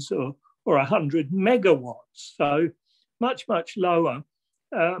tens or 100 megawatts, so much lower.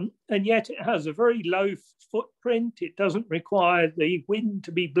 And yet it has a very low footprint. It doesn't require the wind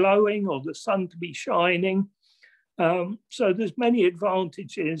to be blowing or the sun to be shining. So there's many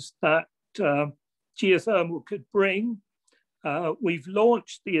advantages that geothermal could bring. We've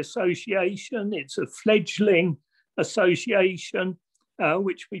launched the association. It's a fledgling association,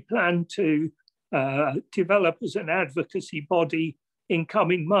 which we plan to develop as an advocacy body in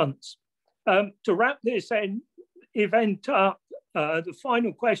coming months. To wrap this event up, the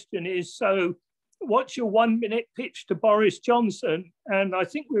final question is, so what's your 1 minute pitch to Boris Johnson? And I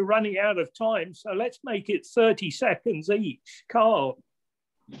think we're running out of time, so let's make it 30 seconds each. Carl.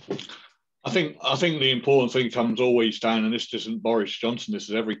 I think the important thing comes always down, and this isn't Boris Johnson, this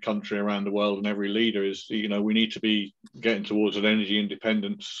is every country around the world and every leader, is, you know, we need to be getting towards an energy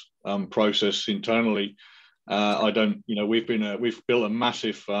independence process internally. We've built a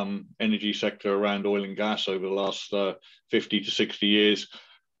massive energy sector around oil and gas over the last 50 to 60 years.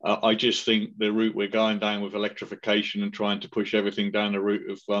 I just think the route we're going down with electrification and trying to push everything down the route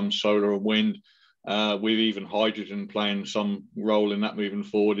of solar and wind, with even hydrogen playing some role in that moving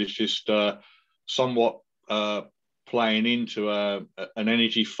forward, is just somewhat playing into an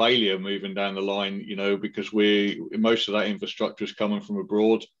energy failure moving down the line, you know, because most of that infrastructure is coming from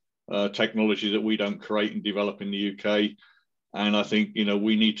abroad, technology that we don't create and develop in the UK. And I think, you know,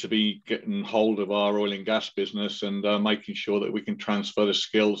 we need to be getting hold of our oil and gas business and making sure that we can transfer the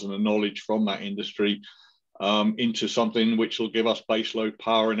skills and the knowledge from that industry into something which will give us baseload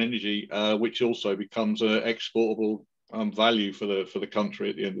power and energy, which also becomes an exportable value for the country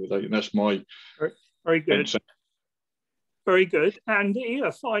at the end of the day. And that's my very good. Very good. Andy,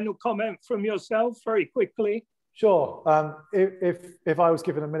 a final comment from yourself, very quickly. Sure. If I was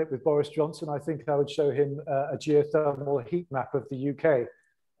given a minute with Boris Johnson, I think I would show him a geothermal heat map of the UK,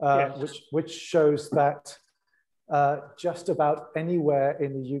 yes, which shows that just about anywhere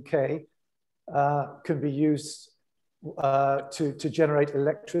in the UK can be used to generate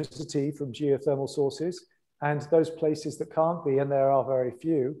electricity from geothermal sources. And those places that can't be, and there are very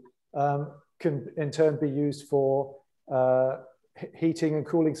few, can in turn be used for heating and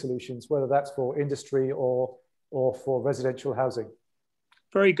cooling solutions, whether that's for industry or for residential housing.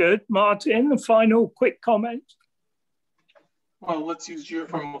 Very good. Martin, a final quick comment. Well, let's use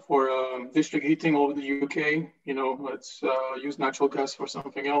geothermal for district heating all over the UK. You know, let's use natural gas for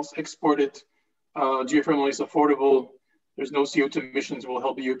something else, export it. Geothermal is affordable. There's no CO2 emissions. Will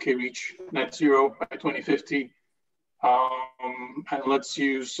help the UK reach net zero by 2050. And let's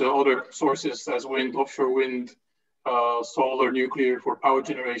use other sources as wind, offshore wind, solar, nuclear for power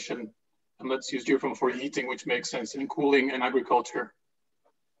generation. And let's use geothermal for heating, which makes sense in cooling and agriculture.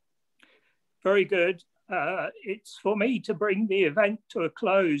 Very good. It's for me to bring the event to a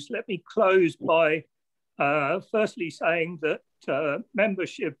close. Let me close by firstly saying that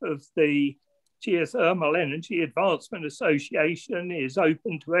membership of the Geothermal Energy Advancement Association is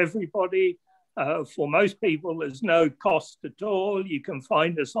open to everybody. For most people, there's no cost at all. You can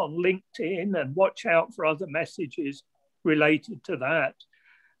find us on LinkedIn and watch out for other messages related to that.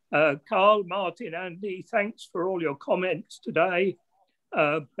 Carl, Martin, Andy, thanks for all your comments today.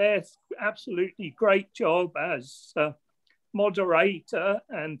 Beth, absolutely great job as moderator,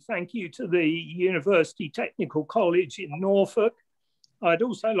 and thank you to the University Technical College in Norfolk. I'd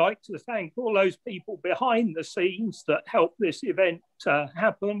also like to thank all those people behind the scenes that helped this event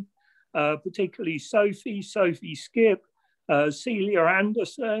happen, particularly Sophie Skip, Celia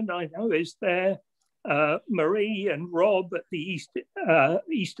Anderson, I know is there, Marie and Rob at the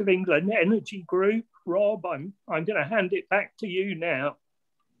East of England Energy Group. Rob, I'm going to hand it back to you now.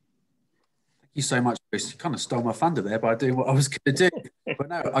 Thank you so much, Chris. You kind of stole my thunder there by doing what I was going to do. But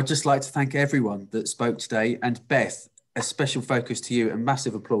no, I'd just like to thank everyone that spoke today. And Beth, a special focus to you and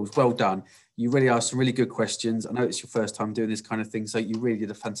massive applause. Well done. You really asked some really good questions. I know it's your first time doing this kind of thing, so you really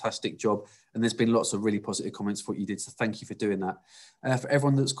did a fantastic job. And there's been lots of really positive comments for what you did. So thank you for doing that. For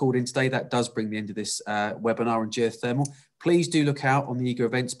everyone that's called in today, that does bring the end of this webinar on geothermal. Please do look out on the Eager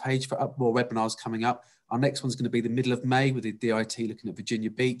events page for more webinars coming up. Our next one's going to be the middle of May with the DIT looking at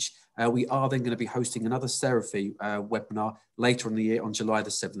Virginia Beach. We are then going to be hosting another Seraphy webinar later in the year on July the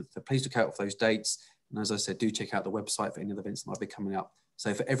 7th. So please look out for those dates. And as I said, do check out the website for any of the events that might be coming up.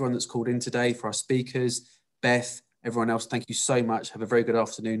 So for everyone that's called in today, for our speakers, Beth, everyone else, thank you so much. Have a very good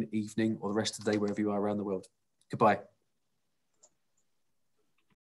afternoon, evening, or the rest of the day, wherever you are around the world. Goodbye.